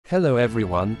Hello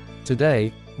everyone,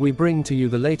 today, we bring to you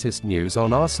the latest news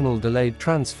on Arsenal delayed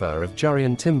transfer of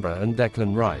Jurrien Timber and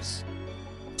Declan Rice.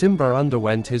 Timber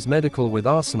underwent his medical with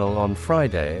Arsenal on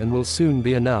Friday and will soon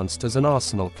be announced as an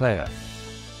Arsenal player.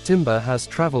 Timber has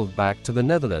travelled back to the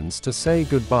Netherlands to say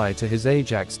goodbye to his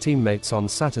Ajax teammates on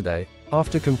Saturday,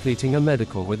 after completing a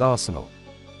medical with Arsenal.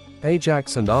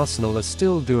 Ajax and Arsenal are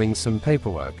still doing some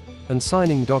paperwork and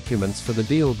signing documents for the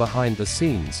deal behind the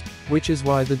scenes, which is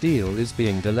why the deal is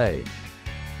being delayed.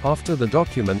 After the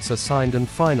documents are signed and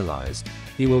finalized,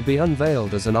 he will be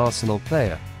unveiled as an Arsenal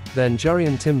player. Then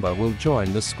Jurrien Timber will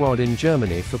join the squad in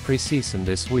Germany for pre-season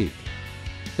this week.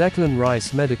 Declan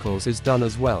Rice medicals is done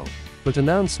as well, but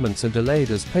announcements are delayed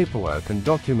as paperwork and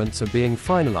documents are being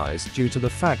finalized due to the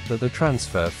fact that the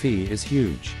transfer fee is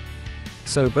huge.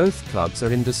 So both clubs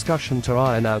are in discussion to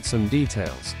iron out some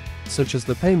details, such as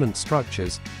the payment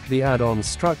structures, the add-on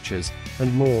structures,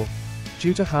 and more.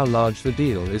 Due to how large the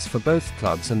deal is for both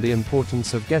clubs and the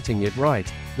importance of getting it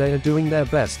right, they are doing their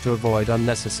best to avoid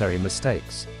unnecessary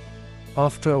mistakes.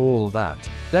 After all that,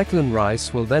 Declan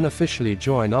Rice will then officially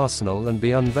join Arsenal and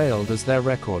be unveiled as their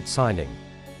record signing.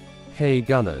 Hey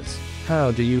Gunners,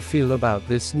 how do you feel about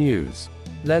this news?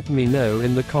 Let me know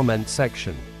in the comment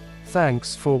section.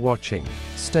 Thanks for watching.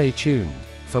 Stay tuned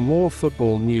for more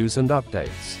football news and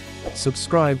updates.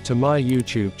 Subscribe to my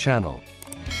YouTube channel.